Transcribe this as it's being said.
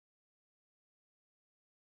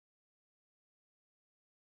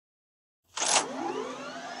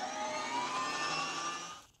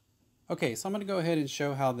Okay, so I'm going to go ahead and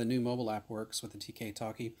show how the new mobile app works with the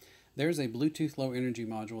TK-Talkie. There's a Bluetooth low energy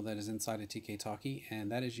module that is inside a TK-Talkie,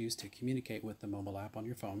 and that is used to communicate with the mobile app on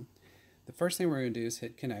your phone. The first thing we're going to do is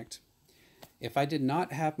hit connect. If I did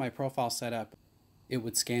not have my profile set up, it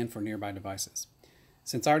would scan for nearby devices.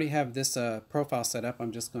 Since I already have this profile set up,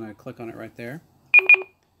 I'm just going to click on it right there.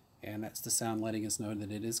 And that's the sound letting us know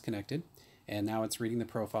that it is connected. And now it's reading the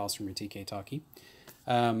profiles from your TK-Talkie.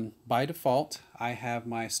 By default, I have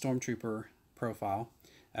my Stormtrooper profile.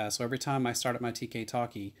 So every time I start up my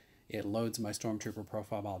TK-Talkie, it loads my Stormtrooper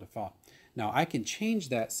profile by default. Now I can change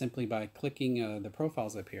that simply by clicking the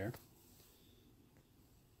profiles up here.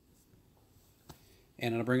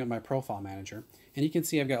 And it'll bring up my profile manager. And you can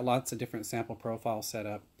see I've got lots of different sample profiles set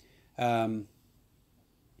up.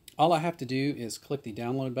 All I have to do is click the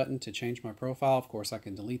download button to change my profile. Of course, I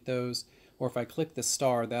can delete those. Or if I click the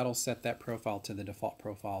star, that'll set that profile to the default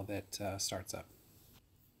profile that starts up.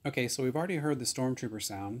 Okay, so we've already heard the Stormtrooper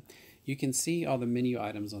sound. You can see all the menu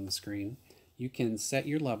items on the screen. You can set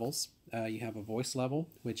your levels. You have a voice level,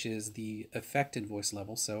 which is the affected voice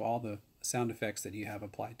level, so all the sound effects that you have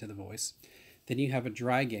applied to the voice. Then you have a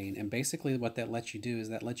dry gain, and basically what that lets you do is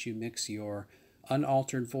that lets you mix your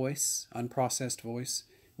unaltered voice, unprocessed voice,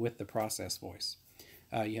 with the processed voice.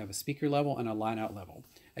 You have a speaker level and a line out level.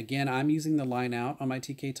 Again, I'm using the line out on my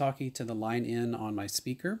TK-Talkie to the line in on my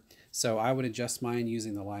speaker, so I would adjust mine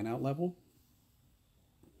using the line out level.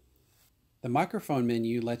 The microphone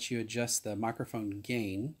menu lets you adjust the microphone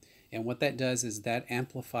gain, and what that does is that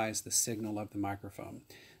amplifies the signal of the microphone.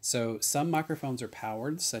 So some microphones are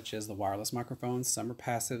powered, such as the wireless microphones. Some are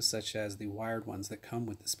passive, such as the wired ones that come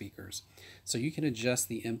with the speakers. So you can adjust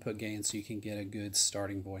the input gain so you can get a good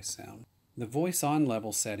starting voice sound. The voice on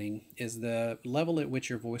level setting is the level at which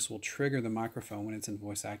your voice will trigger the microphone when it's in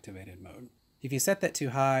voice activated mode. If you set that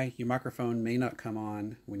too high, your microphone may not come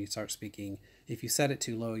on when you start speaking. If you set it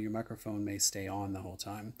too low, your microphone may stay on the whole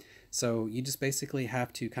time. So you just basically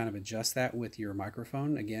have to kind of adjust that with your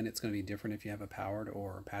microphone. Again, it's going to be different if you have a powered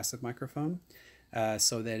or a passive microphone,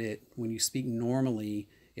 so that when you speak normally,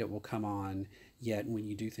 it will come on, yet when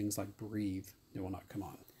you do things like breathe, it will not come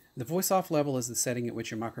on. The voice off level is the setting at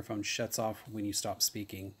which your microphone shuts off when you stop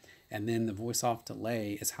speaking, and then the voice off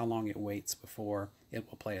delay is how long it waits before it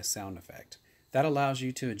will play a sound effect. That allows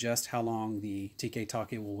you to adjust how long the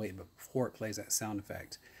TK-Talkie will wait before it plays that sound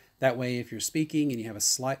effect. That way, if you're speaking and you have a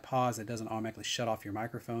slight pause, it doesn't automatically shut off your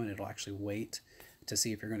microphone. It'll actually wait to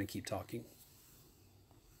see if you're going to keep talking.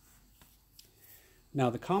 Now,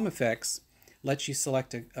 the COM effects lets you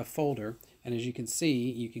select a folder, and as you can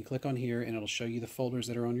see, you can click on here and it'll show you the folders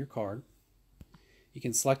that are on your card. You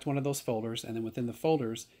can select one of those folders, and then within the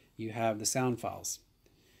folders, you have the sound files.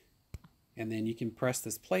 And then you can press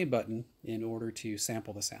this play button in order to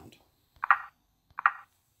sample the sound.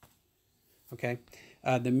 Okay,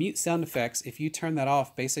 the mute sound effects, if you turn that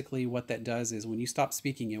off, basically what that does is when you stop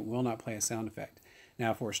speaking, it will not play a sound effect.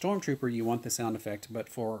 Now for a Stormtrooper, you want the sound effect, but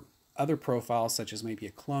for other profiles, such as maybe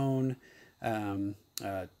a clone,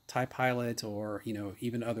 TIE pilot, or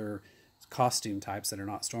even other costume types that are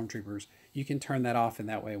not Stormtroopers, you can turn that off, and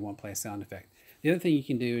that way it won't play a sound effect. The other thing you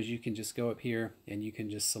can do is you can just go up here and you can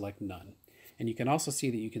just select none. And you can also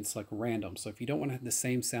see that you can select random. So if you don't want to have the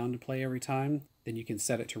same sound to play every time, then you can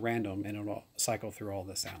set it to random and it'll cycle through all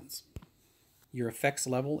the sounds. Your effects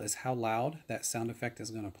level is how loud that sound effect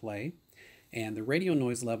is going to play. And the radio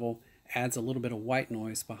noise level adds a little bit of white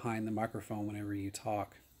noise behind the microphone whenever you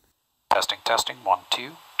talk. Testing, testing, 1,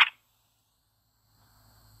 2.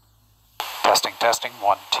 Testing, testing,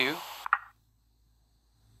 1, 2.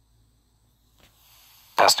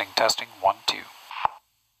 Testing, testing, 1, 2.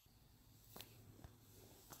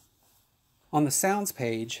 On the sounds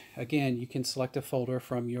page, again, you can select a folder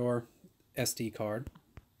from your SD card.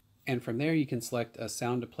 And from there, you can select a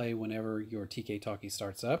sound to play whenever your TK-Talkie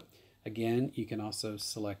starts up. Again, you can also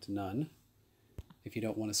select none if you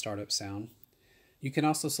don't want to start up sound. You can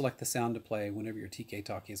also select the sound to play whenever your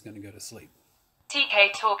TK-Talkie is going to go to sleep.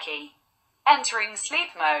 TK-Talkie, entering sleep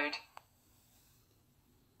mode.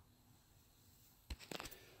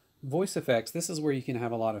 Voice effects, this is where you can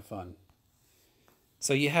have a lot of fun.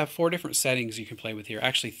 So you have 4 different settings you can play with here,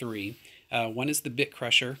 actually 3. One is the bit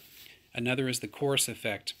crusher, another is the chorus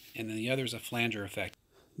effect, and then the other is a flanger effect.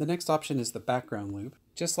 The next option is the background loop.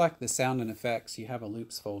 Just like the sound and effects, you have a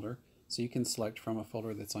loops folder, so you can select from a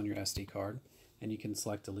folder that's on your SD card, and you can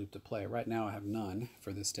select a loop to play. Right now I have none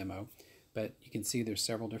for this demo, but you can see there's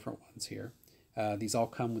several different ones here. These all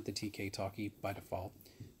come with the TK-Talkie by default.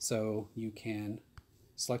 So you can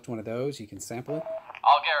select one of those, you can sample it.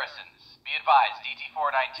 All garrisons, be advised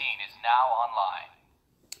DT-419 is now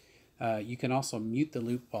You can also mute the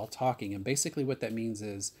loop while talking, and basically what that means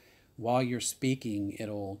is while you're speaking,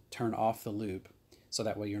 it'll turn off the loop, so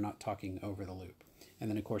that way you're not talking over the loop. And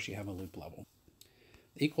then of course you have a loop level.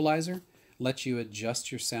 The equalizer lets you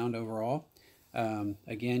adjust your sound overall.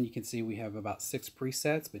 Again, you can see we have about 6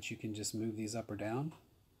 presets, but you can just move these up or down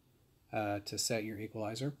to set your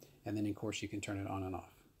equalizer, and then of course you can turn it on and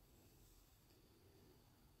off.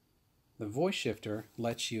 The voice shifter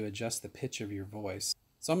lets you adjust the pitch of your voice.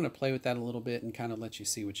 So I'm going to play with that a little bit and kind of let you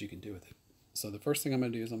see what you can do with it. So the first thing I'm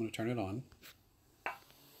going to do is I'm going to turn it on.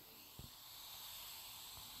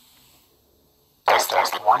 Test,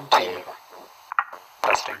 test, 1, 2.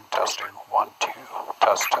 Testing, testing, 1, 2.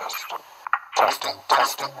 Test, test. Testing,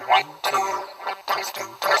 testing, 1, 2. Testing,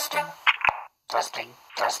 testing. Testing,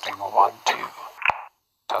 testing, 1, 2.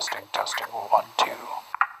 Testing, testing, 1, 2.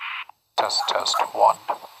 Test, test, 1,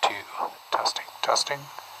 2. Testing, testing,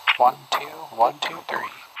 1, 2, 1, 2, 3.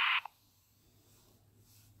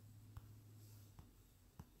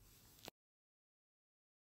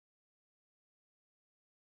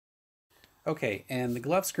 Okay, and the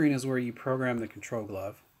glove screen is where you program the control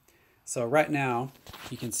glove. So right now,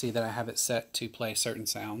 you can see that I have it set to play certain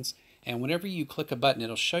sounds, and whenever you click a button,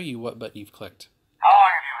 it'll show you what button you've clicked. How long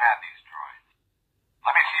have you had these droids?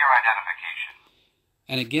 Let me see your identification.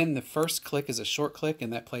 And again, the first click is a short click,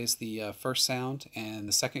 and that plays the first sound, and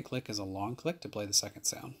the second click is a long click to play the second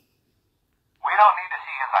sound. We don't need to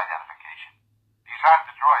see his identification. These aren't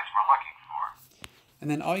the droids we're looking for. And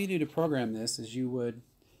then all you do to program this is you would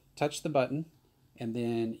touch the button, and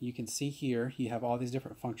then you can see here you have all these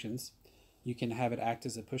different functions. You can have it act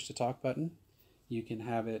as a push-to-talk button. You can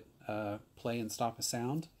have it play and stop a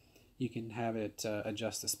sound. You can have it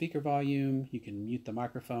adjust the speaker volume. You can mute the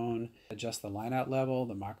microphone, adjust the line-out level,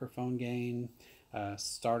 the microphone gain,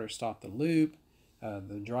 start or stop the loop,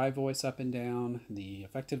 the dry voice up and down, the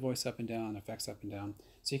affected voice up and down, effects up and down.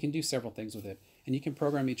 So you can do several things with it. And you can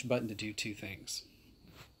program each button to do 2 things.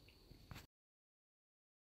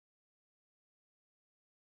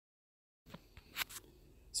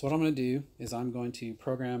 So what I'm going to do is I'm going to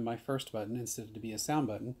program my first button, instead of to be a sound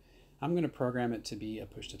button, I'm going to program it to be a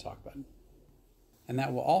push-to-talk button. And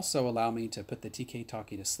that will also allow me to put the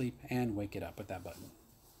TK-Talkie to sleep and wake it up with that button.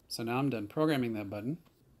 So now I'm done programming that button.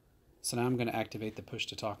 So now I'm going to activate the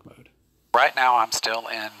push-to-talk mode. Right now I'm still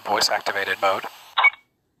in voice-activated mode.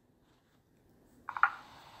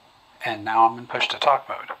 And now I'm in push-to-talk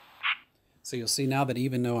mode. So you'll see now that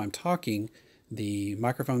even though I'm talking, the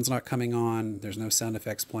microphone's not coming on, there's no sound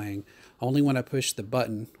effects playing. Only when I push the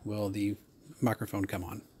button will the microphone come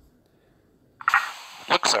on.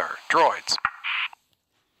 Look, sir, droids.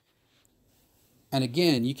 And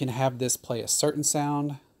again, you can have this play a certain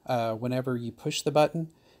sound whenever you push the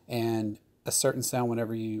button, and a certain sound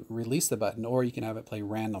whenever you release the button, or you can have it play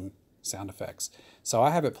random sound effects. So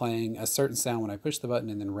I have it playing a certain sound when I push the button,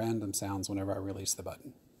 and then random sounds whenever I release the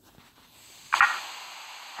button.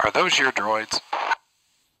 Are those your droids?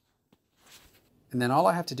 And then all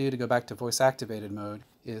I have to do to go back to voice activated mode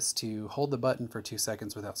is to hold the button for 2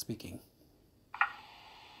 seconds without speaking.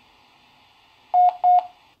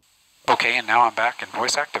 Okay, and now I'm back in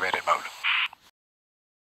voice activated mode.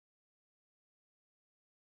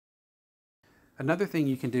 Another thing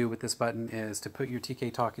you can do with this button is to put your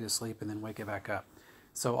TK-Talkie to sleep and then wake it back up.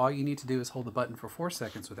 So all you need to do is hold the button for 4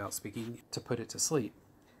 seconds without speaking to put it to sleep.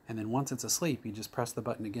 And then once it's asleep, you just press the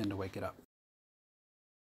button again to wake it up.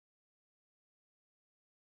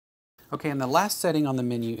 Okay, and the last setting on the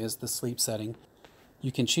menu is the sleep setting.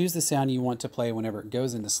 You can choose the sound you want to play whenever it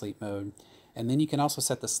goes into sleep mode, and then you can also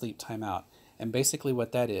set the sleep timeout. And basically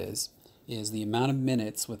what that is the amount of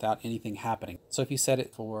minutes without anything happening. So if you set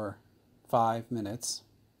it for 5 minutes,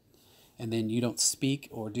 and then you don't speak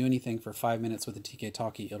or do anything for 5 minutes with the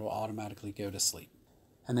TK-Talkie, it'll automatically go to sleep.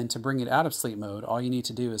 And then to bring it out of sleep mode, all you need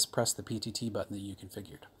to do is press the PTT button that you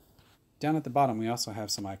configured. Down at the bottom, we also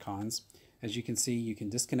have some icons. As you can see, you can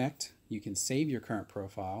disconnect, you can save your current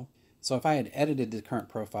profile. So if I had edited the current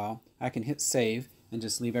profile, I can hit save and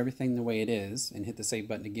just leave everything the way it is and hit the save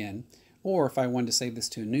button again. Or if I wanted to save this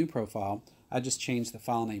to a new profile, I just change the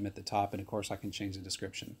file name at the top, and of course I can change the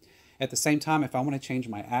description. At the same time, if I want to change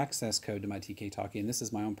my access code to my TK-Talkie, and this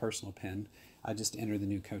is my own personal PIN, I just enter the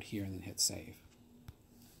new code here and then hit save.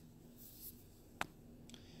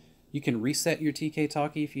 You can reset your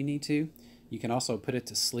TK-Talkie if you need to. You can also put it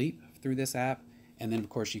to sleep through this app, and then of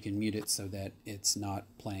course you can mute it so that it's not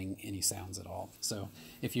playing any sounds at all. So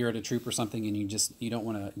if you're at a troop or something and you don't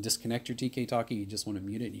want to disconnect your TK-Talkie, you just want to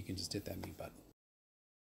mute it, you can just hit that mute button.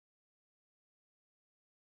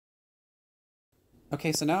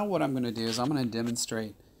 Okay, so now what I'm going to do is I'm going to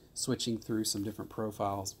demonstrate switching through some different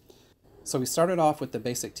profiles. So we started off with the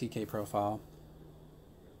basic TK profile.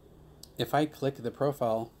 If I click the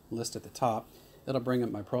profile list at the top, it'll bring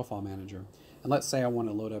up my profile manager. And let's say I want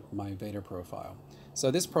to load up my Vader profile.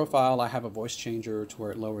 So this profile, I have a voice changer to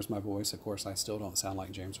where it lowers my voice. Of course, I still don't sound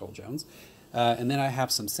like James Earl Jones. And then I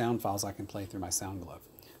have some sound files I can play through my Sound Glove.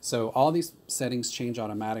 So all these settings change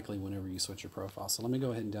automatically whenever you switch your profile. So let me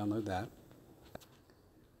go ahead and download that.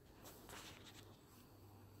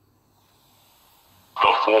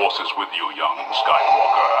 The Force is with you, young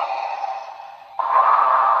Skywalker.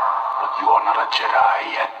 But you are not a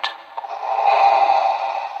Jedi yet.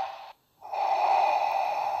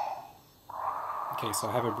 Okay, so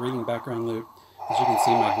I have a breathing background loop. As you can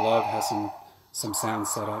see, my glove has some sound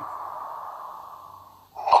set up.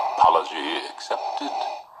 Apology accepted.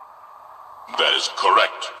 That is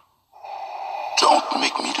correct. Don't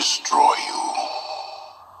make me destroy you.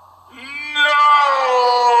 No!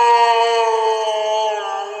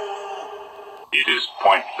 It is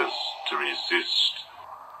pointless to resist.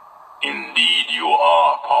 Indeed, you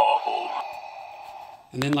are powerful.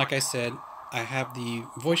 And then, like I said, I have the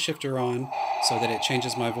voice shifter on so that it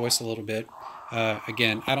changes my voice a little bit.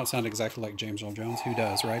 Again, I don't sound exactly like James Earl Jones. Who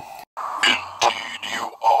does, right? Indeed,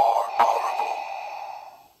 you are powerful.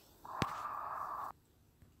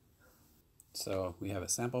 So we have a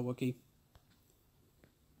sample Wookiee.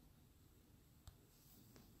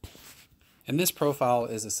 And this profile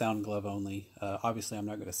is a Sound Glove only. Obviously, I'm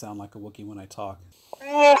not going to sound like a Wookiee when I talk.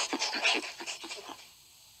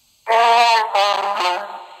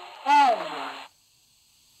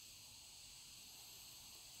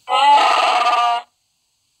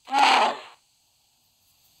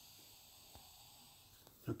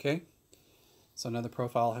 Okay, so another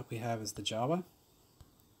profile that we have is the Jawa.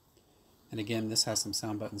 And again, this has some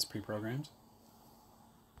sound buttons pre-programmed.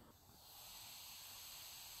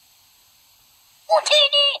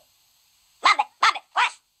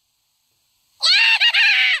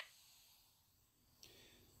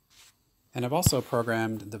 And I've also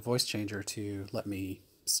programmed the voice changer to let me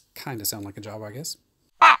kind of sound like a Jawa, I guess.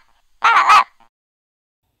 And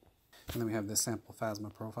then we have this sample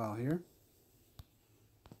Phasma profile here.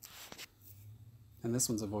 And this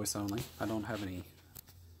one's a voice only. I don't have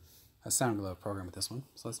a Sound Glove program with this one.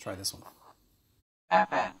 So let's try this one.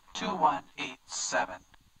 FN 2187.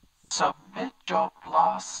 Submit your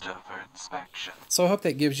blaster for inspection. So I hope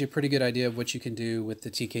that gives you a pretty good idea of what you can do with the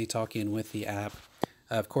TK-Talkie and with the app.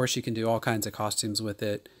 Of course, you can do all kinds of costumes with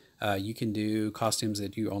it. You can do costumes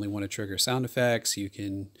that you only want to trigger sound effects. You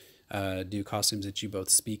can do costumes that you both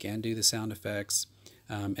speak and do the sound effects.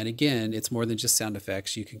 And again, it's more than just sound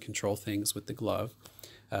effects. You can control things with the glove,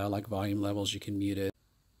 like volume levels. You can mute it,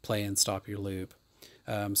 play and stop your loop.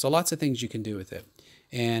 So lots of things you can do with it.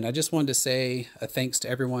 And I just wanted to say a thanks to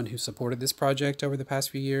everyone who supported this project over the past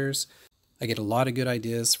few years. I get a lot of good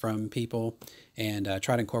ideas from people and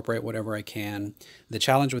try to incorporate whatever I can. The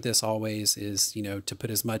challenge with this always is, to put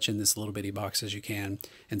as much in this little bitty box as you can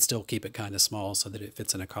and still keep it kind of small so that it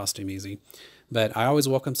fits in a costume easy. But I always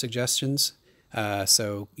welcome suggestions.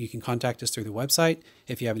 So you can contact us through the website.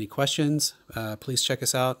 If you have any questions, please check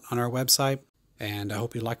us out on our website. And I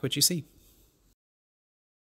hope you like what you see.